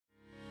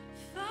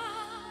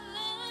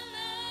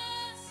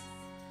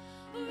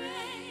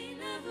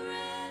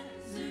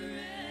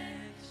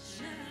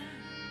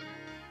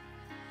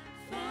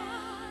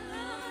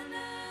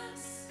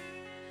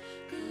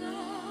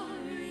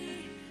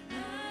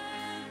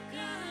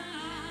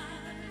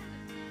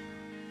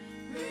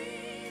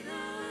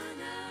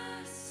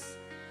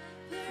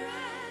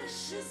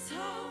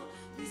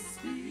Holy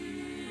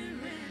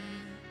Spirit,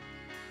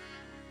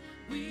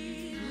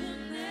 we will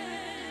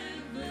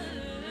never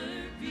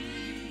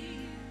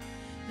be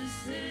the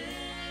same.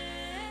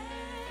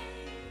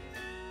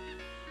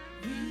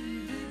 We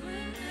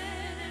will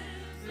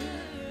never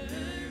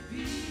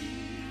be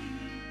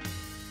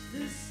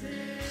the same.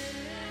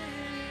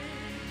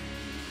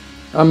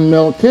 And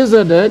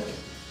Melchizedek,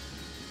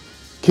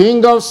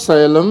 king of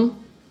Salem,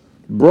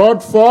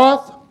 brought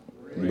forth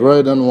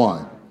bread and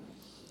wine.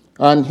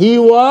 And he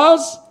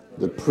was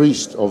the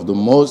priest of the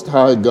Most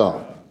High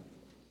God.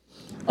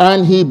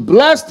 And he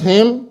blessed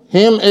him,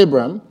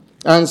 Abram,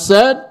 and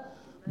said,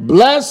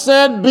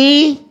 Blessed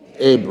be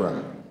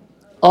Abram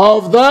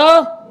of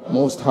the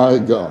Most High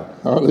God.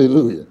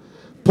 Hallelujah.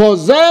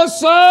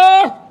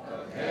 Possessor.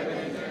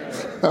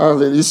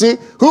 Hallelujah. You see,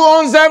 who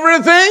owns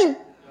everything?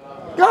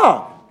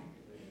 God.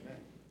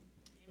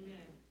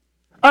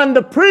 And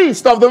the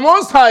priest of the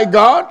Most High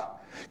God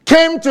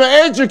came to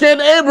educate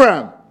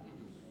Abram,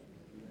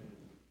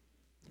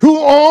 who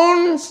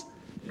owns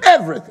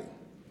everything.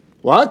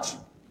 Watch.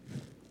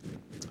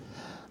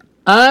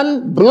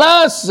 And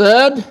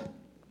blessed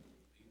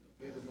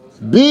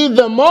be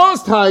the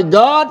Most High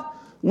God,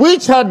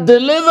 which had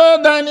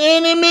delivered thine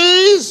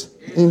enemies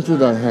into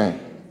thy hand.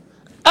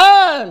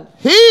 And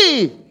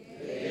he.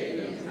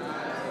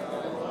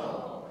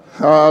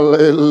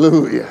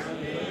 Hallelujah.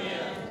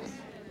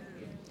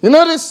 You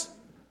notice,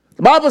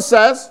 the Bible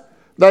says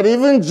that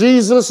even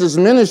Jesus is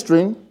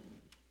ministering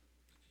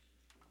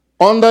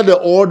under the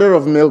order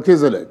of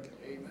Melchizedek.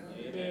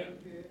 Amen.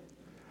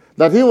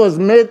 That he was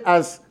made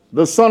as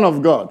the Son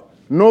of God.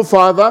 No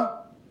father,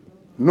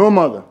 no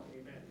mother.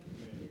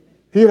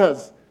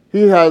 Amen.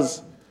 He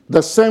has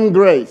the same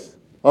grace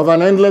of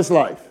an endless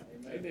life.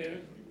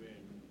 Amen.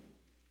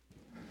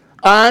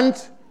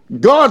 And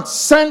God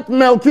sent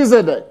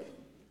Melchizedek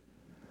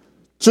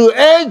to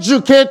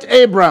educate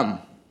Abram.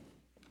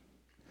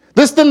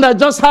 This thing that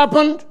just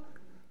happened,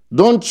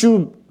 don't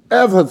you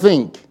ever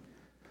think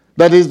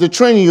that is the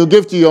training you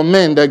give to your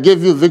men that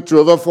gave you victory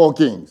over 4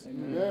 kings.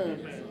 Amen.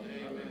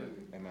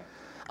 Amen.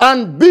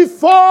 And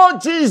before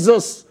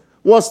Jesus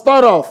was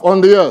start off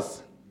on the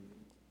earth,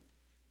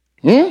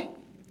 he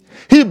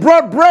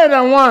brought bread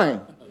and wine.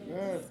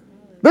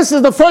 This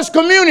is the first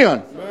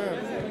communion.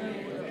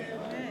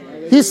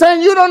 He's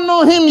saying you don't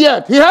know him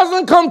yet. He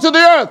hasn't come to the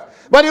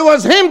earth, but it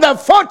was him that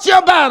fought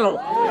your battle.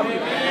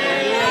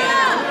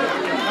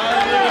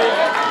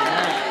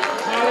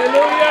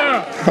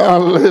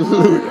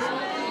 Hallelujah.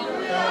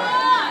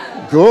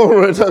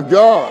 Glory to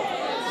God.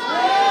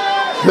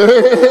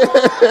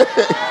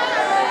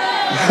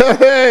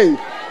 Hey,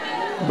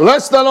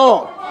 bless the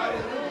Lord.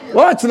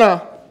 Watch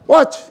now.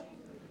 Watch.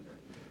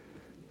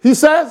 He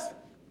says,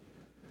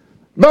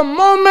 the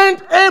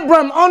moment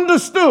Abram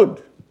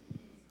understood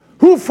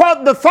who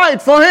fought the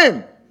fight for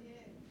him,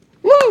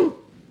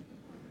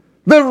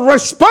 the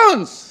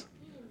response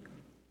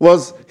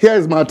was,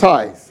 here's my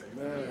tithe.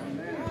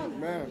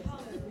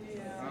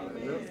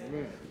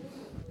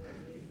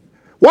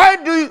 Why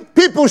do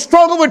people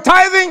struggle with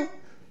tithing?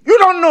 You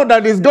don't know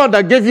that it's God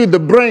that gave you the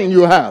brain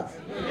you have.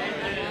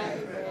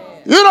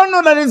 You don't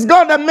know that it's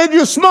God that made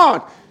you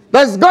smart.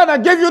 That's God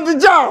that gave you the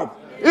job.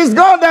 It's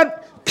God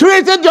that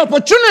created the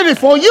opportunity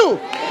for you.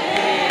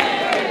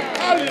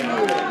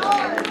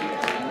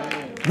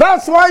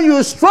 That's why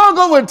you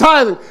struggle with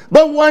tithing.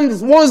 But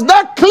once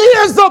that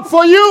clears up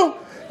for you,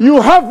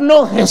 you have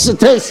no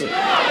hesitation.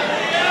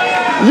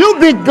 You'll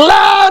be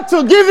glad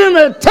to give him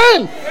a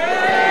 10th.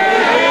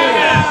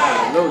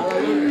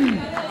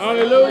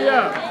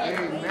 Hallelujah.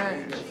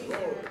 Amen.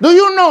 Do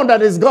you know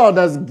that it's God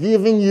that's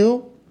giving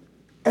you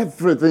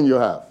everything you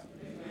have?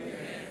 Amen.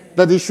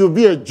 That it should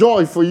be a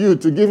joy for you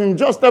to give him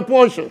just a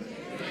portion.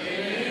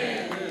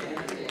 Amen.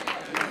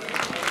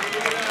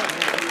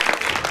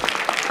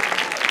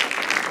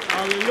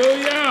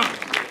 Hallelujah.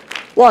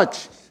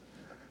 Watch.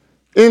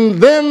 In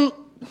them,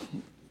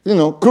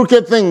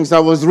 crooked things I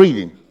was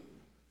reading,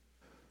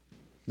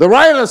 the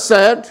writer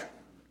said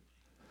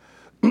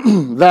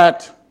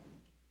that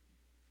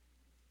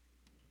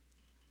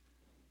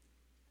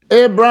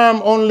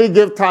Abraham only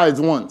gave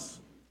tithes once.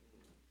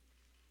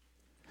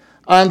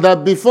 And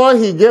that before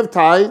he gave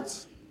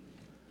tithes,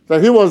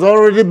 that he was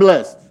already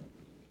blessed.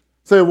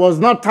 So it was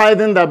not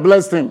tithing that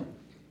blessed him.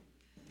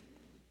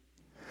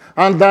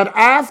 And that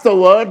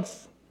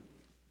afterwards,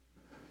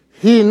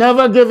 he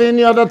never gave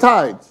any other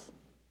tithes.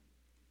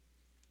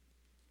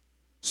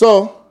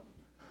 So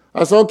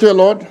I said, okay,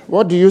 Lord,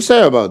 what do you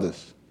say about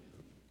this?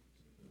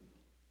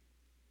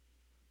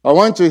 I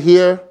want to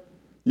hear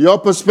your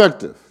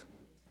perspective.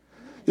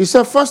 He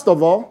said, first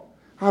of all,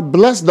 I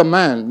blessed the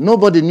man.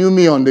 Nobody knew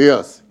me on the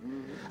earth.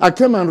 I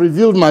came and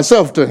revealed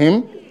myself to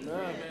him.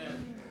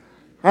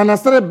 And I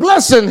started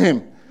blessing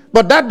him.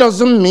 But that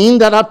doesn't mean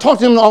that I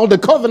taught him all the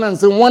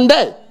covenants in one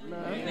day.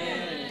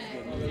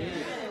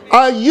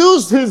 I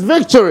used his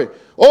victory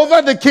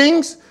over the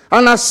kings,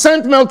 and I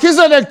sent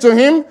Melchizedek to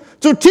him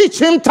to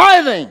teach him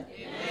tithing.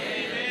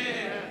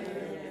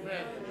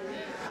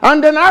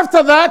 And then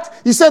after that,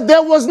 he said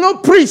there was no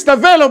priest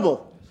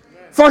available.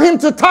 for him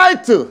to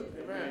tithe to.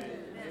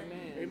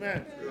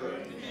 Amen.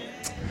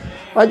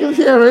 Are you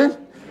hearing?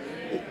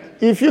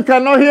 If you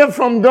cannot hear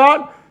from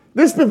God,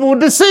 these people will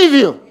deceive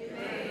you.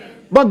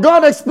 But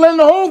God explained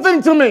the whole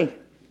thing to me.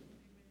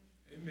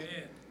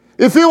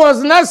 If it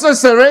was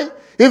necessary,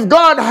 if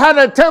God had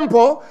a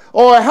temple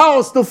or a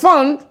house to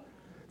fund,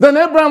 then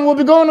Abraham will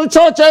be going to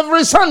church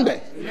every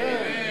Sunday.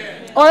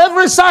 Or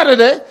every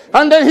Saturday,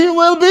 and then he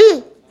will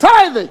be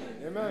tithing.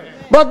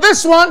 But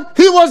this one,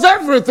 he was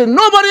everything.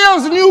 Nobody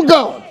else knew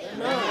God.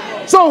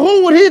 So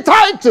who would he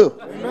tithe to?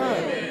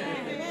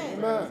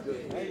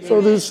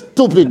 So this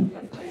stupid.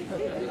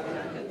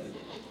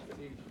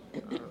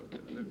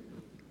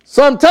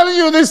 So I'm telling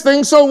you these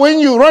things, so when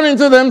you run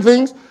into them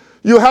things,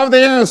 you have the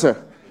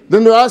answer.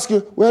 Then they ask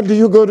you, where do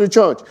you go to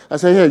church? I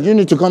say, here, you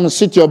need to come and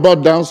sit your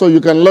butt down so you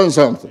can learn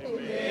something.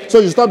 So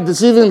you stop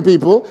deceiving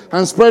people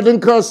and spreading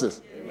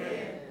curses.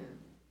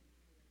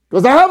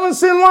 Because I haven't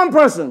seen one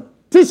person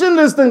teaching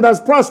this thing that's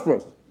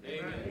prosperous.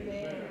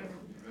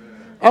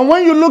 And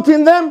when you look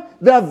in them,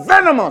 they are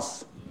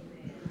venomous.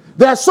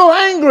 They are so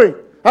angry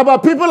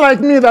about people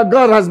like me that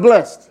God has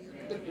blessed.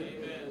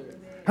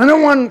 And they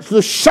want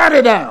to shut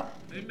it down.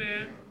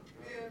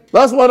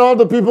 That's what all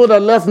the people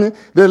that left me,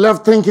 they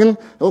left thinking,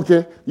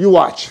 okay, you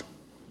watch.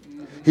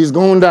 He's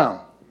going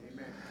down.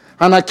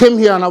 And I came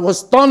here and I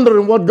was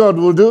thundering what God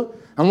will do.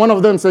 And one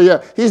of them said,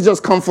 yeah, he's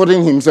just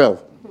comforting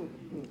himself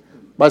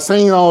by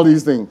saying all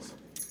these things.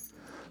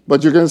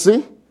 But you can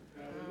see,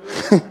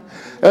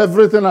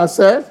 everything I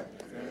said,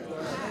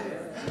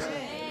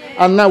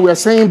 and now we're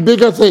saying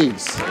bigger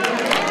things,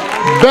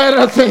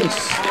 better things.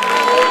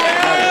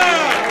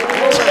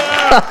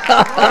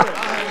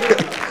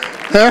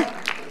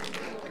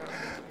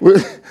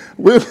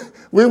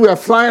 We were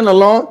flying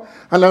along,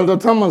 and Elder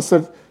Thomas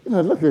said,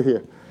 look at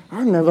here.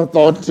 I never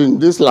thought in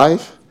this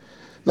life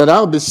that I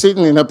would be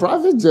sitting in a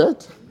private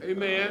jet.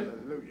 Amen.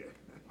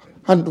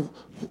 And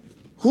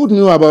who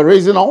knew about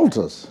raising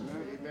altars?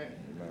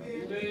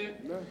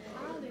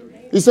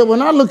 He said,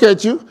 when I look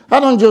at you, I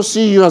don't just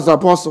see you as an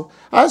apostle.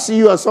 I see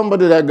you as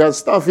somebody that got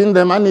stuff in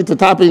them I need to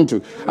tap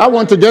into. I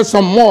want to get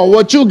some more of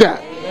what you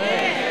got.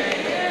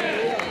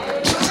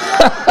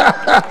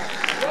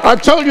 I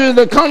told you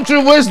the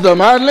country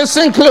wisdom. I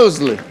listen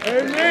closely.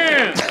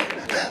 Amen.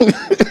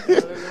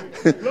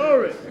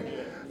 Glory.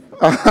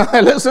 I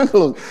listen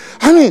closely.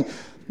 I mean,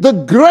 the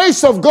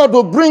grace of God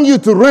will bring you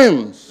to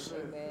realms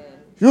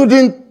you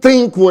didn't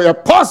think were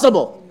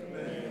possible.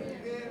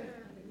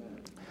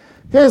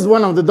 Here's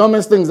one of the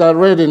dumbest things I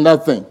read in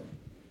that thing.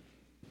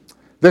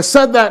 They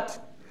said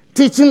that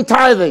teaching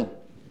tithing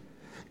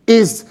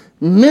is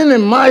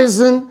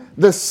minimizing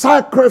the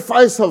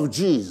sacrifice of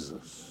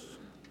Jesus.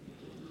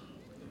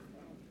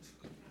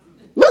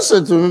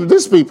 Listen to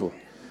these people.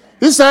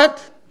 He said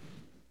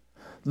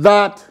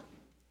that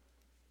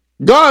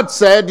God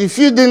said if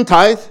you didn't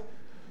tithe,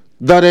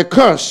 that a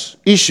curse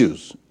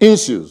ensues.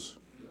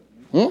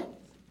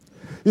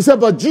 He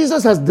said, but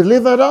Jesus has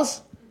delivered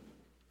us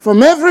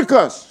from every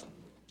curse.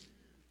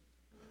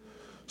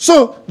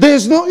 So there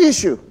is no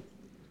issue.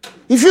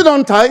 If you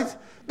don't tithe,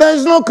 there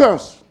is no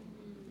curse.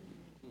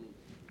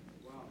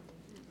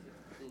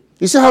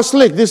 You see how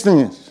slick this thing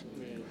is?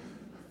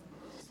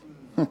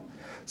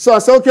 So I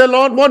said, okay,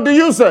 Lord, what do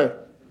you say?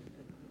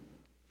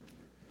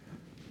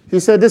 He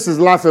said, this is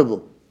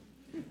laughable.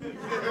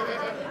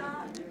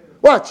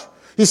 Watch.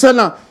 He said,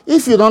 now,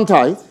 if you don't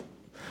tithe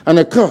and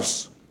a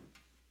curse,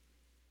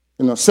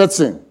 sets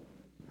in,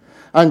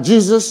 and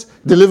Jesus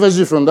delivers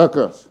you from that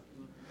curse,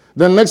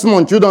 then next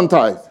month you don't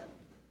tithe,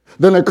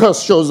 then a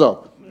curse shows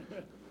up.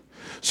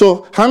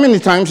 So how many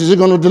times is he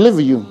going to deliver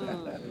you?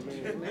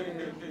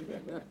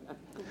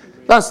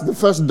 That's the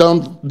first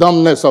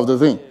dumbness of the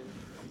thing.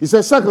 He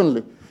says,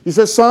 secondly, he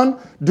says, son,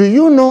 do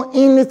you know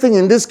anything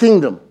in this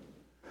kingdom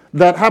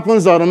that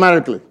happens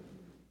automatically?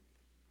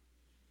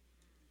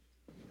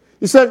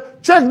 He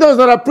said, check those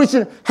that are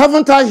preaching.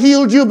 Haven't I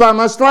healed you by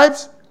my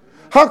stripes?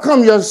 How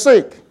come you're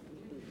sick?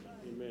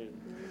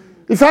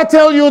 If I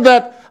tell you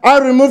that I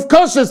remove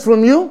curses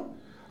from you,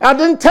 I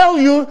didn't tell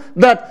you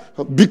that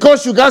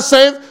because you got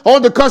saved, all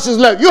the curses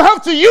left. You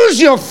have to use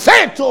your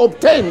faith to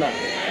obtain that.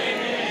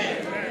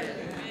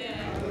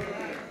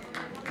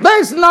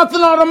 There's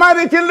nothing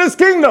automatic in this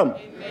kingdom.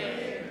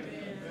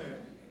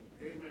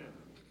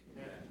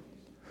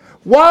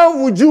 Why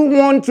would you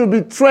want to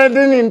be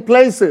treading in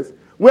places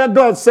where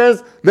God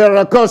says there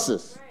are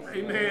curses?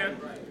 Amen.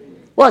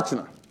 Watch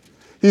now.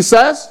 He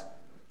says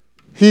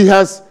he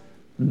has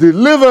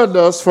delivered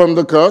us from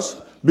the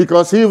curse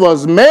because he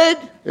was made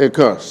a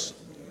curse.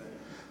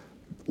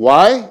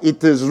 Why?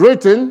 It is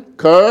written,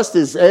 cursed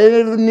is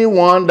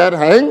anyone that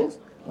hangs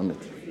on it.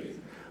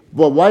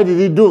 But why did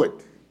he do it?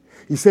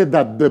 He said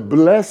that the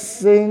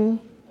blessing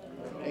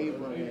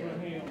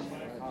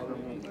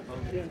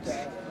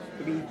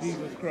Through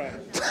Jesus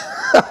Christ.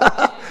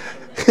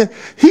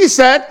 he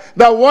said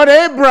that what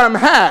Abraham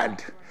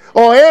had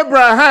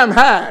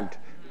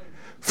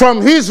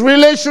from his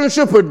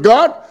relationship with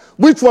God,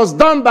 which was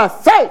done by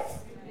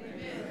faith,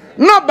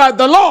 not by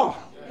the law.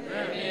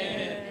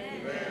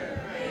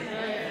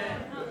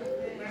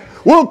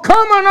 will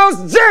come on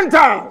us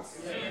Gentiles.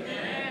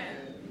 Amen.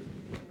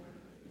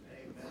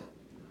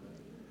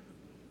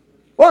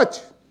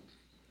 What?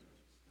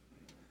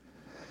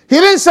 He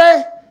didn't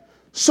say,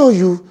 so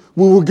we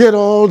will get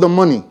all the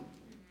money.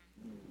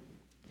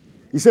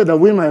 He said that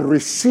we might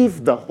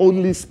receive the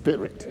Holy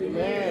Spirit.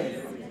 Amen.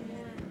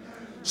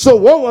 So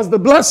what was the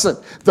blessing?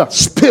 The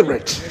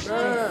Spirit.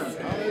 Amen.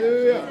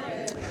 Hallelujah.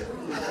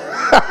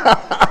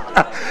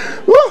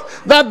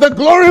 That the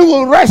glory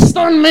will rest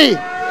on me,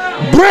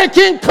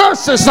 breaking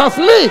curses of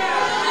me,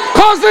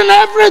 causing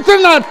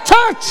everything I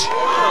touch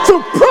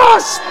to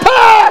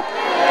prosper.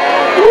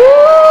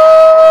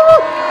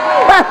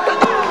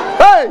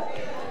 Hey.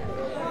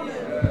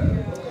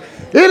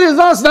 It is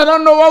us that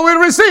don't know what we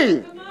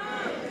receive.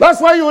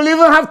 That's why you will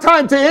even have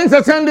time to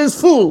entertain these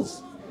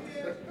fools.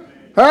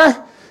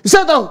 Huh? He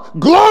said the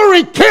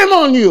glory came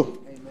on you.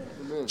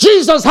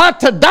 Jesus had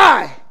to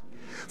die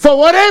for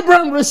what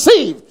Abraham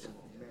received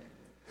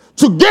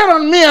to get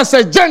on me as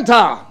a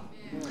Gentile,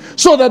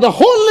 so that the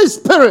Holy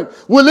Spirit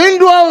will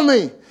indwell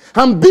me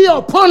and be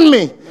upon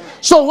me.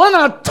 So when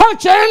I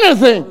touch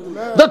anything,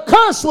 the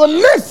curse will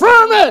lift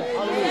from it.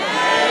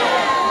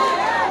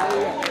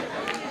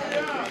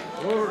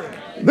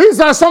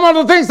 These are some of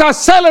the things I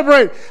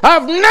celebrate.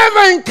 I've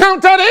never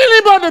encountered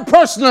anybody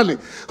personally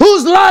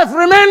whose life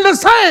remained the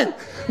same.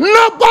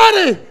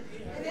 Nobody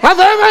I've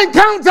ever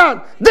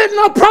encountered did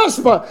not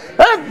prosper.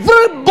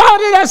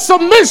 Everybody that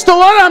submits to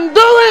what I'm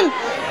doing.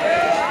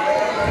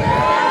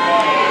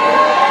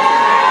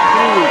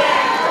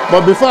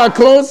 But before I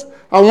close,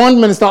 I want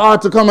Minister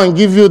Art to come and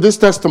give you this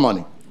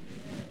testimony.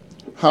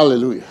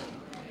 Hallelujah.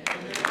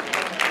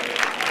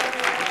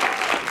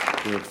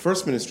 The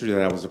first ministry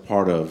that I was a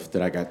part of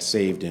that I got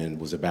saved in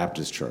was a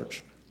Baptist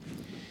church.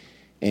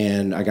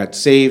 And I got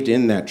saved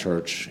in that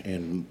church,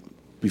 and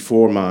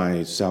before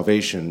my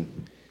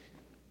salvation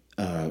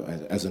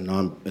as an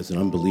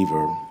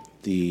unbeliever,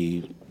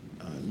 the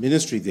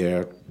ministry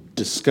there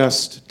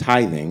discussed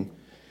tithing,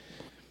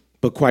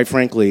 but quite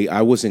frankly,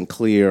 I wasn't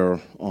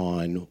clear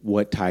on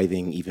what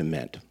tithing even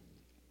meant.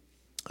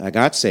 I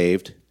got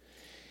saved,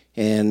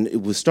 and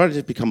it was starting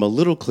to become a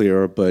little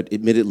clearer, but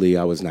admittedly,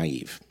 I was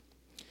naive.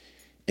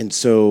 And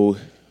so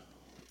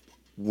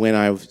when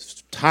I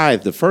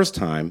tithed the first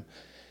time,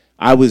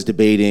 I was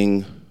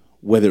debating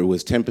whether it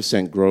was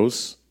 10%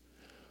 gross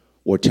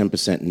or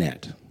 10%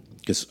 net.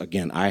 Because,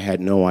 again, I had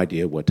no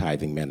idea what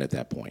tithing meant at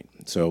that point.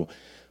 So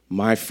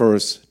my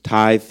first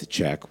tithe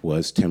check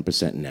was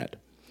 10% net.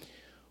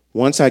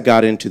 Once I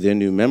got into their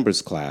new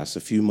members class,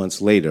 a few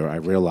months later, I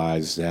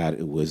realized that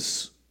it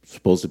was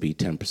supposed to be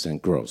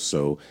 10% gross.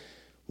 So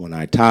when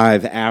I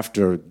tithe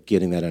after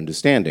getting that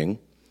understanding,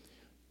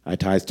 I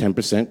tithed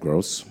 10%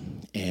 gross,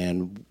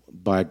 and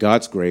by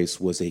God's grace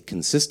was a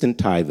consistent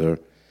tither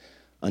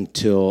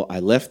until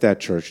I left that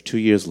church 2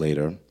 years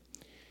later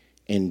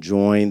and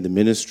joined the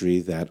ministry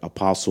that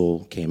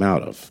Apostle came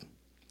out of.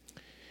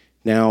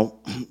 Now,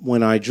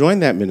 when I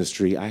joined that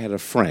ministry, I had a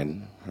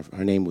friend.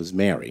 Her name was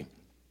Mary.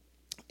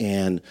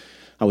 And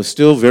I was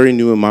still very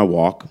new in my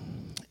walk.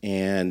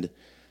 And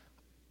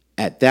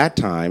at that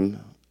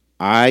time,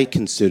 I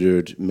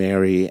considered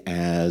Mary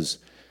as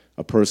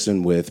a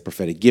person with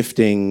prophetic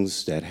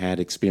giftings that had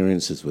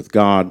experiences with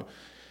God.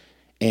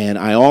 And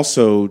I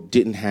also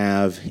didn't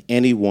have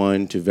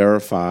anyone to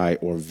verify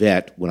or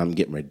vet what I'm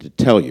getting ready to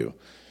tell you.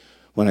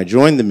 When I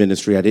joined the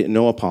ministry, I didn't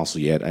know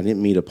Apostle yet. I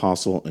didn't meet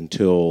Apostle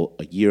until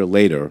a year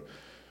later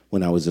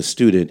when I was a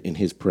student in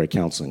his prayer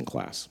counseling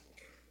class.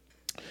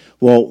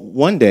 Well,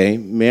 one day,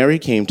 Mary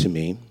came to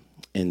me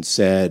and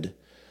said,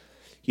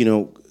 you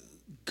know,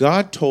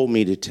 God told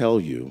me to tell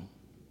you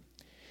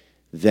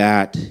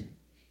that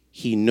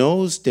He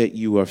knows that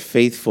you are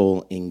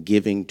faithful in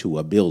giving to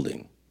a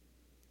building.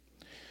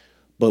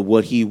 But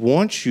what He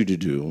wants you to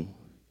do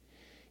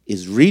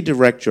is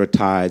redirect your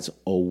tithes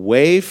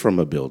away from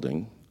a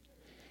building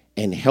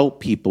and help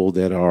people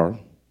that are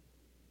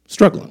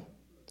struggling.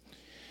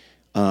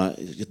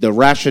 The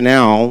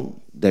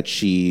rationale that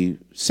she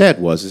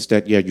said is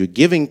that, yeah, you're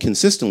giving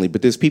consistently,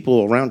 but there's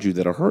people around you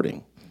that are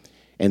hurting.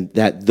 And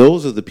that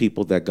those are the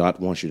people that God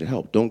wants you to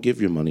help. Don't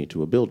give your money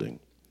to a building.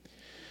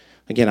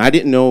 Again, I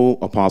didn't know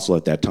Apostle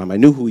at that time. I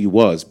knew who he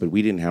was, but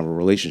we didn't have a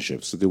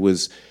relationship. So there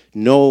was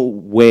no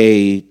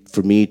way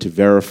for me to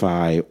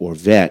verify or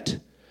vet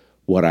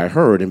what I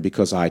heard. And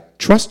because I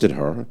trusted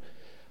her,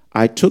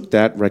 I took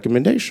that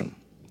recommendation.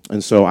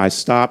 And so I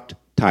stopped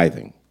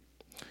tithing.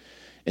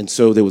 And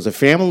so there was a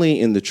family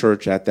in the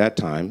church at that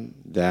time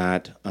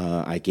that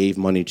I gave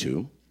money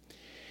to.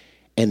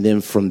 And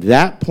then from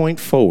that point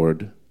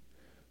forward,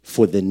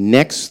 for the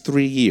next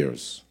 3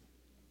 years,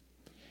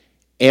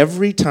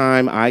 every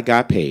time I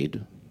got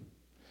paid,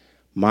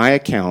 my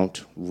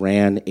account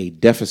ran a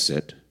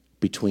deficit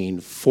between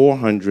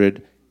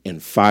 $400 and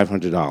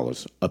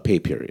 $500 a pay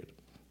period.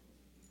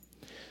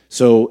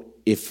 So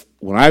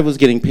when I was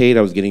getting paid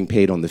on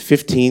the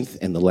 15th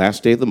and the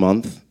last day of the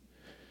month.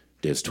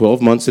 There's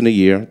 12 months in a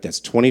year.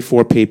 That's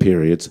 24 pay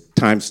periods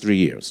times 3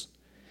 years.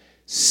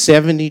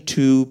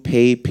 72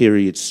 pay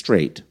periods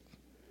straight.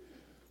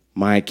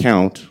 My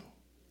account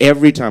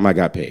every time I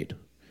got paid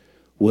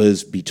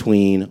was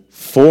between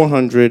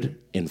 $400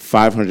 and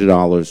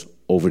 $500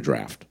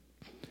 overdraft.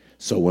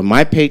 So when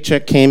my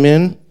paycheck came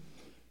in,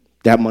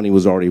 that money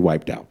was already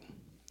wiped out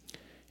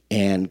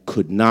and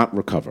could not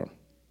recover.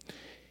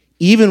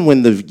 Even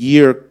when the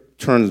year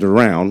turned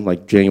around,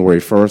 like January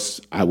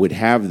 1st, I would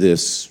have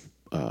this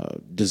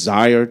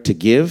desire to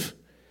give,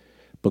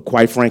 but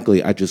quite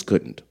frankly, I just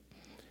couldn't.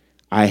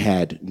 I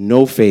had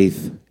no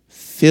faith,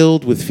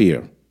 filled with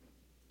fear,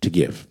 to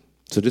give.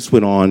 So this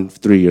went on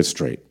 3 years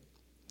straight.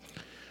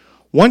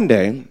 One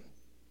day,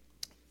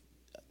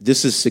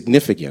 this is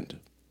significant.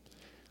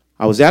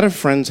 I was at a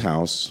friend's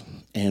house,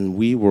 and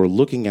we were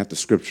looking at the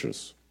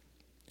scriptures.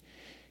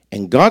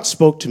 And God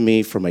spoke to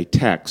me from a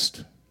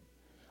text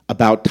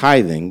about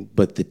tithing,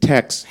 but the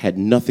text had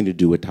nothing to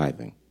do with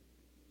tithing.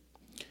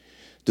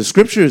 The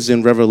scripture is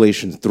in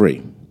Revelation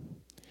 3.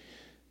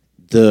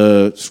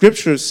 The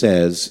scripture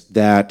says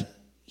that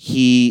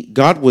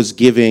God was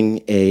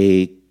giving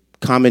a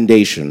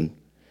commendation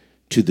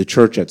to the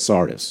church at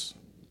Sardis.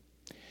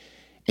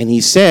 And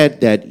he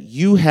said that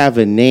you have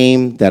a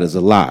name that is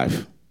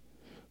alive,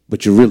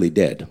 but you're really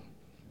dead.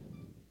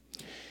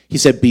 He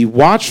said, be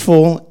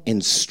watchful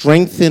and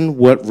strengthen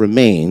what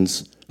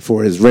remains,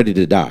 for it is ready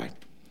to die.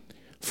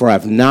 For I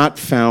have not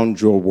found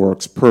your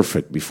works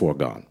perfect before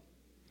God.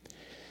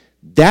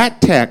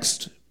 That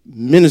text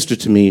ministered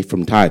to me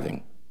from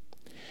tithing.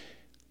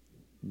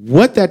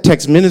 What that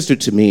text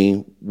ministered to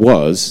me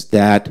was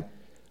that,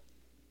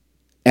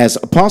 as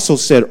Apostle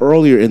said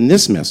earlier in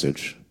this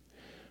message,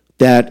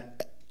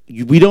 that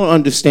we don't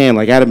understand,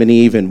 like Adam and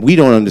Eve, and we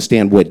don't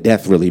understand what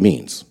death really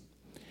means.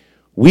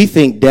 We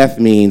think death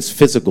means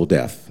physical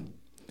death.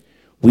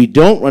 We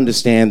don't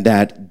understand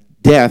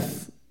that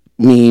death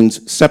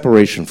means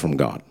separation from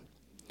God.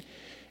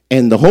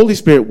 And the Holy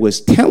Spirit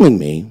was telling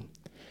me,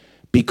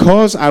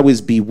 because I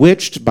was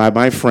bewitched by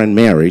my friend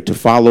Mary to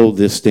follow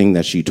this thing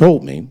that she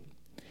told me,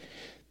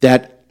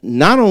 that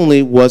not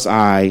only was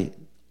I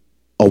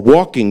a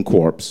walking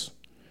corpse,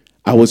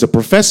 I was a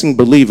professing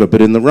believer,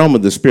 but in the realm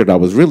of the Spirit, I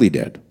was really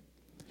dead.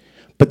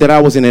 But that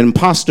I was an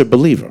imposter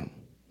believer.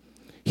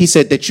 He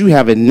said that you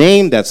have a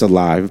name that's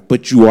alive,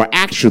 but you are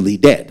actually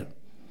dead.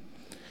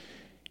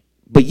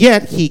 But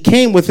yet, he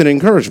came with an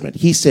encouragement.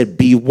 He said,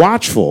 be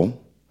watchful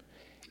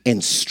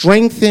and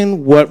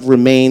strengthen what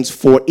remains,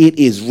 for it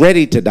is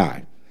ready to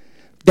die.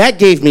 That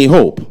gave me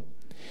hope.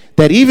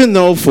 That even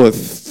though for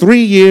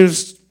 3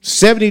 years,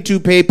 72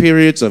 pay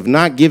periods of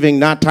not giving,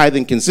 not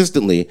tithing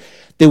consistently,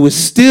 there was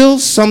still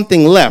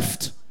something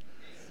left.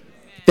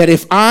 That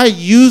if I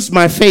used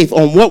my faith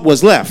on what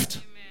was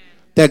left,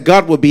 that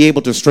God would be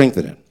able to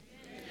strengthen it.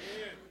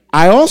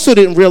 I also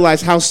didn't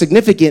realize how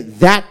significant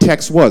that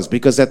text was,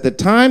 because at the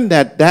time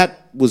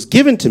that was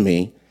given to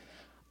me,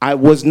 I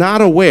was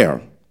not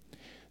aware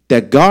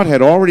that God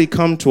had already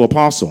come to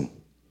Apostle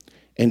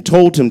and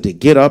told him to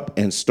get up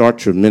and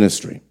start your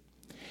ministry.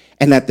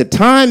 And at the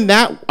time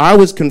that I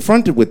was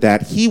confronted with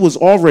that, he was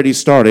already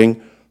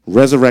starting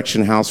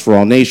Resurrection House for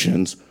All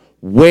Nations,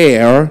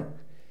 where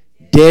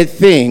dead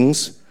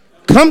things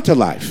come to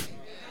life.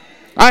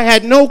 I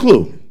had no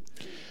clue.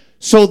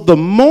 So the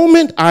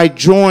moment I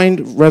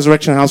joined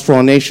Resurrection House for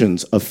All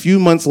Nations, a few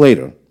months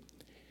later,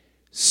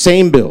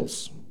 same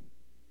bills,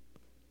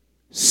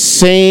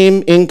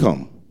 same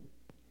income.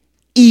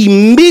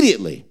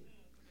 Immediately,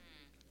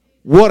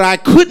 what I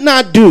could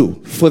not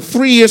do for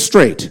 3 years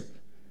straight,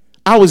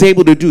 I was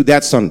able to do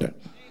that Sunday.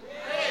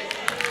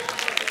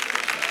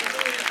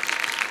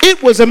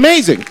 It was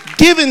amazing,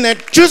 given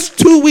that just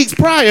 2 weeks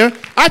prior,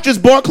 I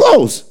just bought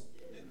clothes.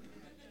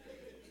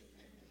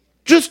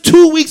 Just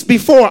 2 weeks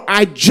before,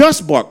 I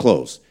just bought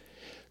clothes.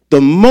 The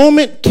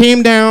moment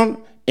came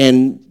down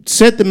and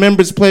said the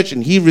member's pledge,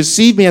 and he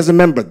received me as a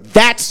member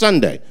that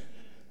Sunday,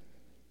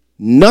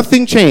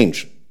 nothing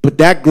changed but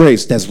that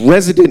grace that's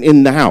resident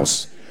in the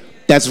house,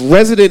 that's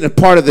resident and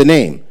part of the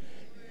name,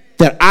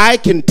 that I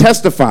can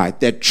testify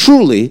that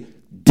truly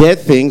dead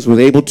things were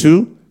able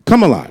to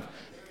come alive.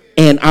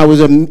 And I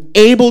was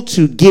able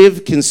to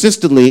give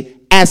consistently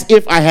as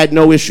if I had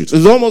no issues. It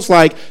was almost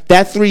like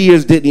that 3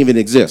 years didn't even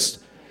exist.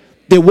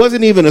 There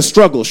wasn't even a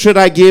struggle. Should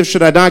I give?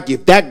 Should I not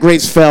give? That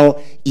grace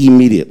fell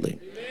immediately.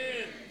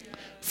 Amen.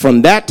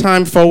 From that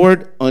time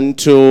forward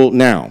until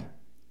now.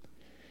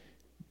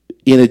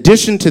 In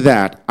addition to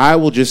that, I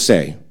will just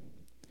say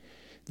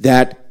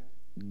that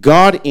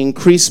God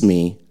increased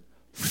me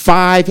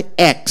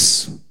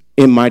 5x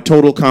in my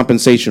total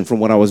compensation from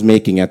what I was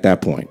making at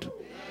that point.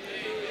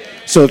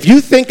 So if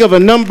you think of a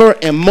number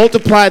and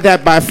multiply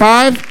that by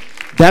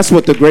 5, that's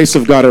what the grace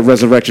of God at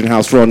Resurrection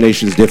House for All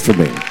Nations did for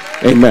me.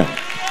 Amen.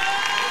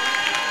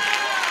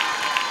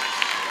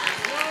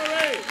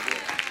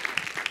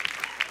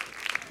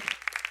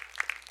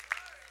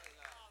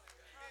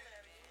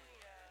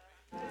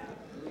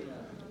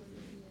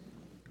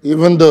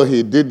 Even though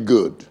he did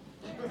good,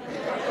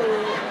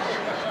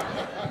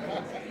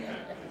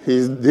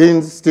 he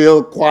didn't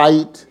still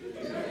quite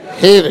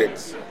hate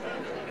it.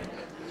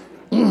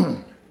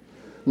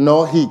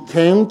 No, he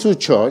came to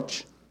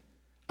church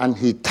and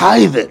he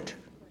tithed.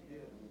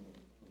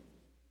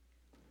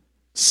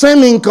 same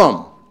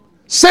income,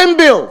 same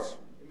bills.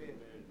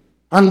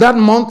 And that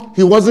month,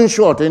 he wasn't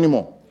short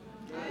anymore.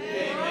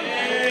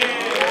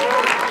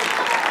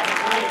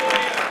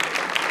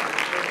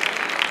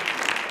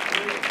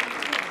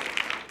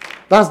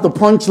 That's the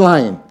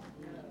punchline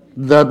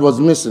that was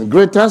missing.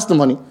 Great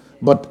testimony,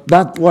 but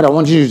that's what I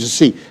want you to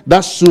see.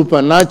 That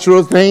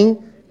supernatural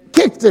thing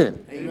kicked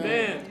in.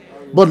 Amen.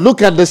 But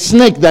look at the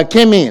snake that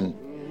came in.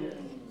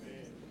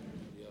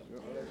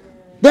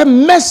 They're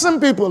messing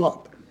people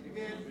up.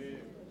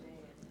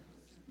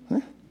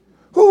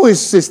 Who is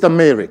Sister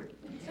Mary?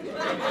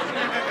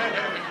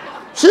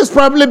 She's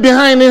probably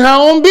behind in her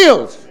own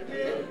bills.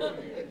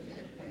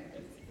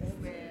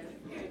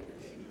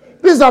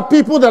 These are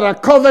people that are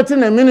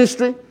coveting a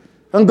ministry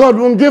and God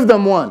won't give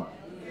them one.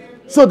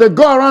 So they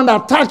go around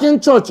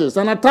attacking churches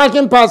and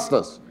attacking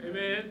pastors.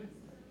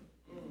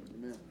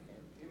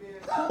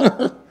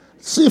 Amen.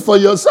 See for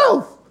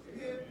yourself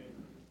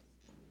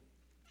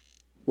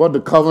what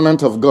the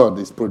covenant of God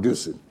is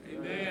producing.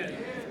 Amen.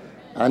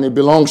 And it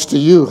belongs to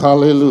you.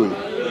 Hallelujah.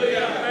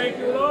 Hallelujah. Thank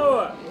you,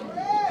 Lord.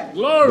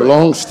 Glory.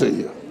 Belongs to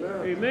you.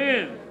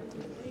 Amen.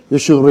 You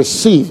should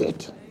receive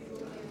it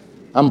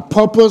and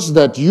purpose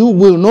that you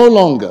will no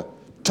longer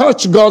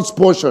touch God's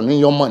portion in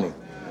your money.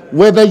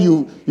 Whether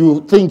you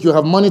think you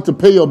have money to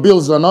pay your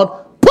bills or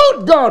not,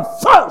 put God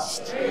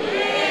first.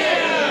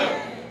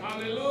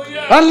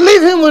 Hallelujah. And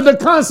leave him with the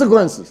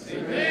consequences.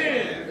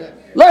 Amen.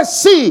 Let's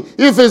see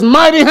if his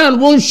mighty hand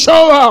won't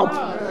show up.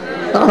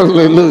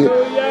 Hallelujah.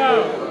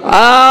 Hallelujah.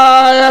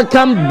 I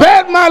can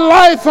bet my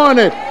life on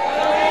it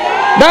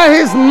that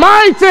his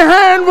mighty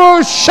hand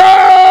will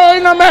show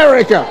in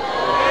America,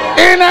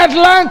 in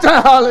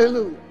Atlanta.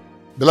 Hallelujah.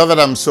 Beloved,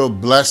 I'm so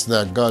blessed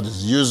that God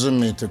is using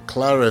me to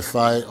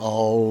clarify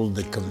all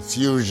the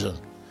confusion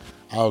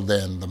out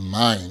there in the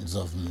minds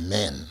of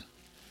men.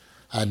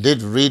 I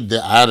did read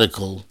the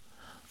article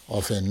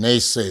of a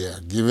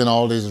naysayer giving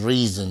all these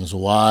reasons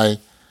why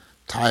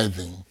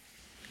tithing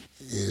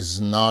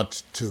is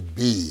not to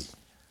be.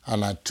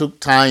 And I took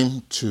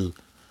time to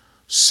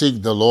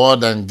seek the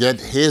Lord and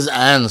get his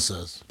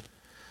answers.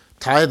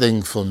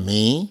 Tithing for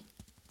me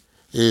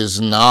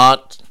is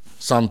not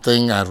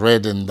something I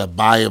read in the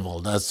Bible.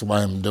 That's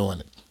why I'm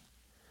doing it.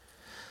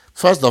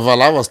 First of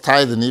all, I was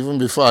tithing even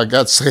before I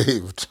got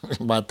saved.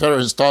 My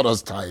parents taught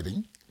us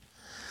tithing.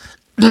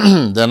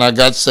 Then I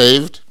got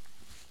saved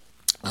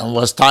and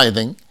was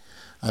tithing.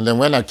 And then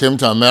when I came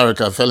to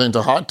America, I fell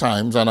into hard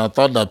times, and I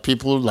thought that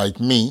people like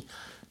me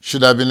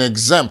should have been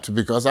exempt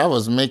because I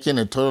was making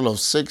a total of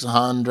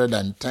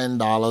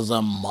 $610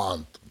 a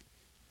month.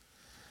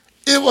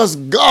 It was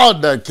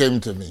God that came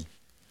to me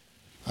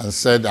and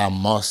said, I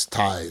must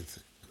tithe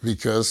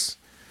because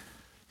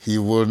he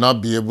will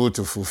not be able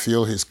to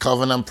fulfill his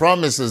covenant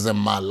promises in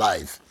my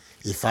life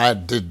if I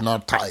did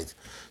not tithe.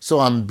 So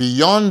I'm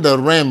beyond the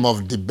realm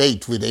of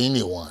debate with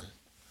anyone.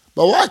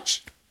 But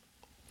watch.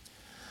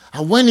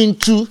 I went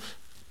into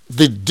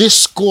the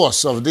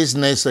discourse of these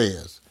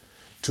naysayers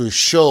to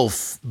show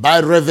by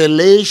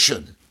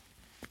revelation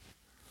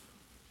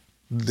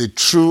the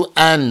true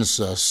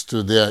answers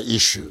to their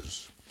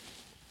issues.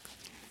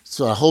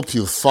 So I hope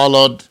you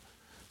followed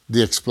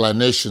the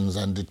explanations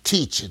and the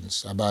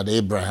teachings about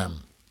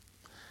Abraham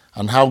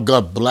and how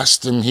God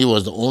blessed him. He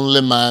was the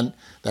only man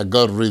that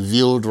God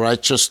revealed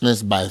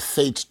righteousness by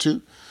faith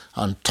to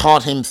and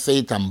taught him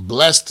faith and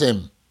blessed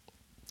him.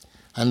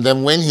 And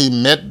then when he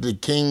met the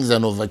kings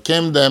and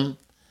overcame them,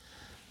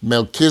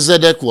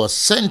 Melchizedek was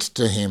sent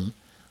to him,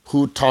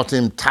 who taught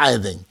him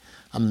tithing.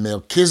 And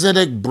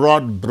Melchizedek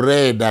brought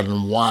bread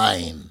and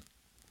wine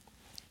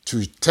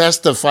to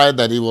testify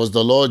that he was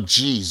the Lord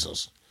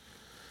Jesus.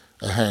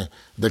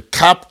 The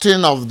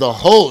captain of the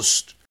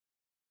host,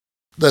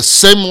 the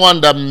same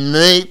one that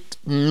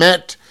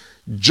met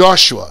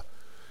Joshua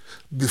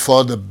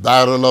before the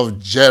battle of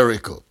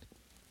Jericho.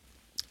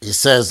 He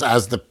says,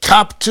 as the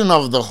captain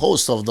of the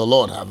host of the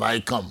Lord have I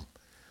come.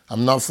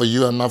 I'm not for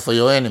you, I'm not for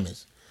your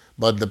enemies.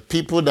 But the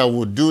people that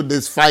will do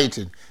this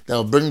fighting, that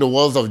will bring the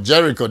walls of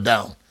Jericho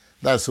down,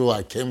 that's who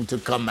I came to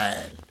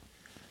command.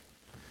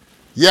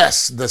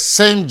 Yes, the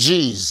same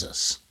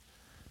Jesus.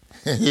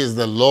 He is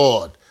the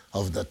Lord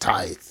of the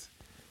tithe.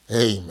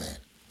 Amen.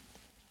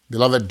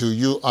 Beloved, do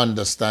you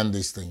understand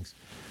these things?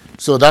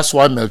 So that's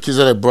why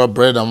Melchizedek brought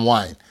bread and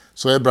wine.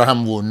 So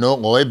Abraham will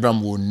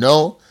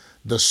know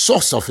the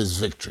source of his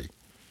victory.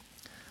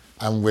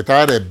 And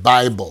without a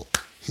Bible,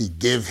 he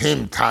gave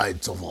him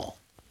tithes of all.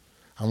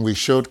 And we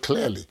showed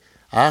clearly,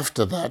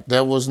 after that,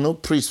 there was no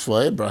priest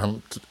for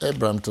Abraham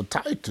to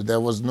tithe to. There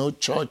was no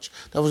church.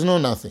 There was no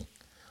nothing.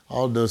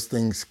 All those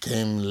things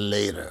came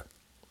later.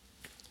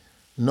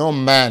 No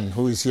man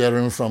who is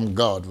hearing from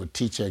God would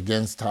teach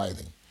against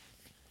tithing.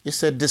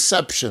 It's a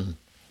deception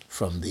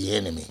from the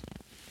enemy.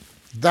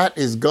 That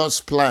is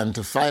God's plan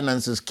to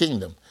finance his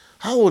kingdom.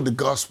 How would the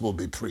gospel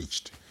be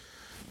preached?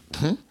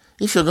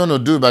 If you're going to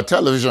do it by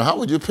television, how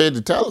would you pay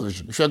the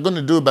television? If you're going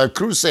to do it by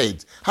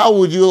crusades, how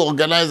would you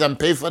organize and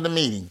pay for the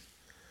meetings?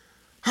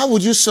 How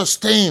would you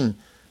sustain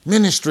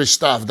ministry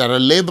staff that are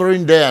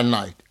laboring day and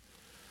night?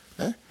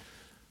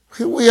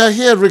 We are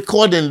here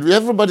recording.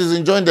 Everybody's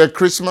enjoying their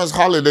Christmas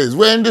holidays.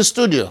 We're in the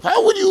studio.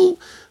 How would you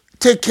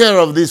take care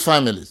of these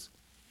families?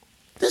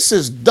 This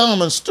is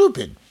dumb and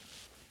stupid.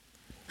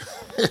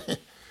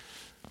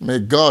 May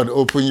God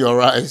open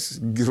your eyes.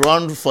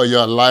 Run for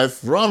your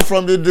life. Run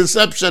from the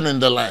deception in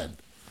the land.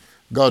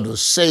 God will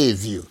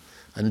save you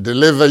and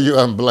deliver you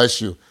and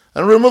bless you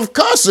and remove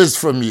curses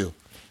from you.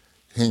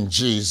 In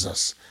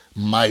Jesus'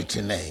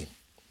 mighty name.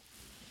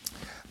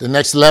 The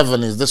next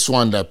level is this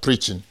one they're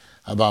preaching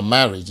about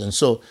marriage. And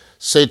so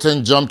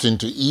Satan jumped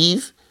into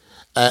Eve,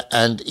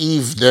 and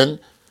Eve then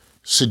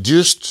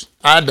seduced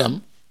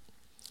Adam,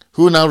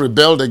 who now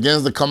rebelled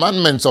against the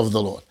commandments of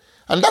the Lord.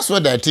 And that's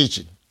what they're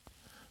teaching.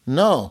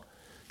 No,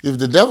 if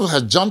the devil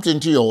has jumped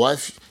into your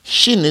wife,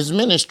 she needs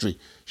ministry.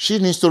 She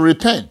needs to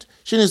repent.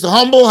 She needs to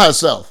humble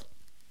herself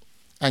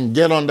and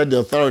get under the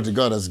authority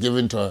God has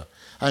given to her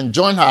and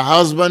join her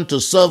husband to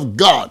serve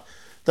God.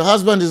 The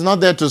husband is not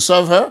there to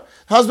serve her.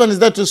 The husband is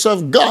there to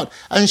serve God.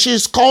 And she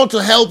is called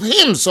to help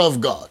him serve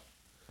God.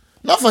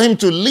 Not for him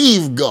to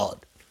leave God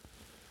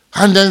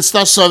and then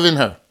start serving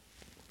her.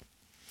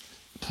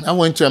 I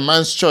went to a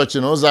man's church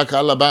in Ozark,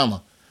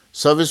 Alabama.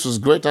 Service was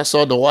great. I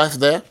saw the wife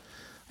there.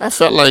 I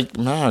felt like,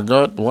 my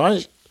God,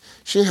 why?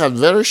 She had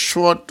very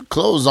short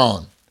clothes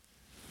on.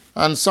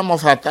 And some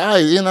of her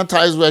thighs, inner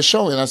thighs were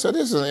showing. I said,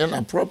 this is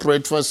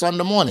inappropriate for a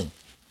Sunday morning.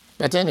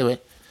 But anyway,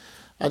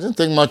 I didn't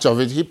think much of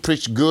it. He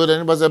preached good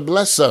and it was a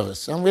blessed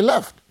service. And we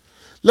left.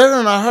 Later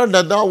on, I heard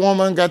that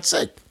woman got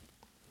sick.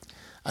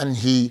 And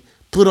he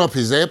put up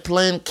his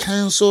airplane,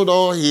 canceled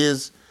all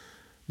his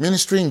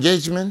ministry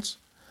engagements,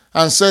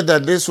 and said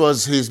that this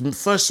was his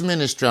first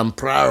ministry and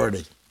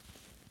priority.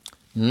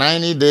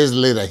 90 days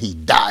later, he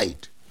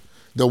died.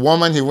 The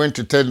woman he went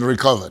to tell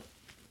recovered.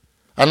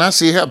 And I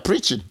see her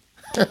preaching.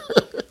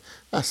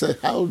 I said,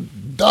 how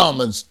dumb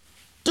and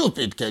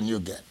stupid can you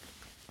get?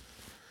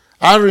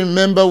 I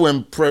remember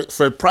when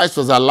Fred Price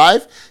was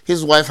alive,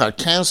 his wife had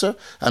cancer,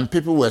 and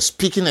people were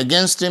speaking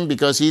against him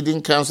because he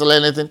didn't counsel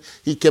anything.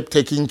 He kept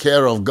taking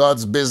care of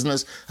God's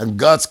business and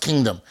God's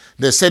kingdom.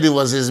 They said it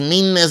was his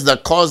meanness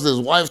that caused his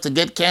wife to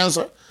get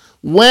cancer.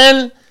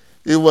 When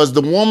it was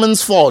the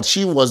woman's fault,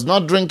 she was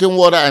not drinking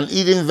water and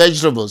eating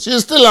vegetables.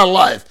 She's still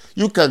alive.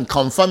 You can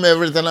confirm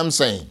everything I'm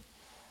saying.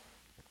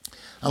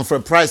 And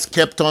Fred Price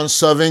kept on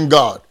serving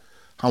God.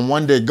 And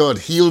one day God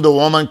healed the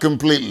woman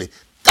completely.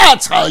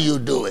 That's how you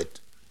do it.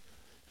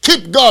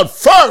 Keep God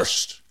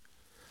first,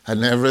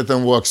 and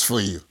everything works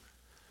for you.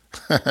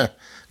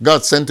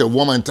 God sent a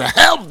woman to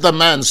help the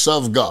man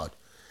serve God.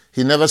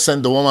 He never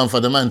sent the woman for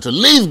the man to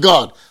leave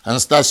God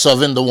and start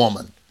serving the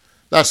woman.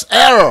 That's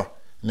error.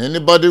 And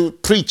anybody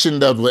preaching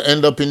that will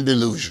end up in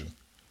delusion,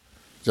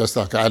 just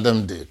like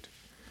Adam did.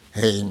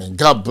 Amen.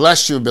 God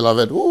bless you,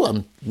 beloved. Ooh,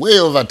 I'm way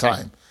over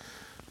time.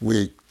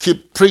 We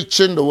keep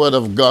preaching the word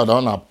of God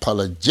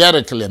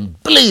unapologetically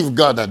and believe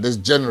God that this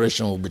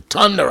generation will be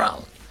turned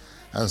around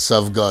and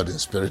serve God in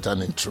spirit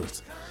and in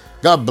truth.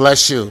 God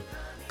bless you.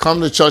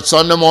 Come to church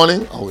Sunday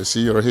morning, or we'll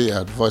see you here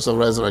at Voice of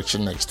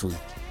Resurrection next week.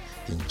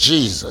 In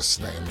Jesus'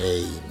 name,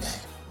 amen.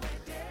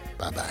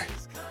 Bye-bye.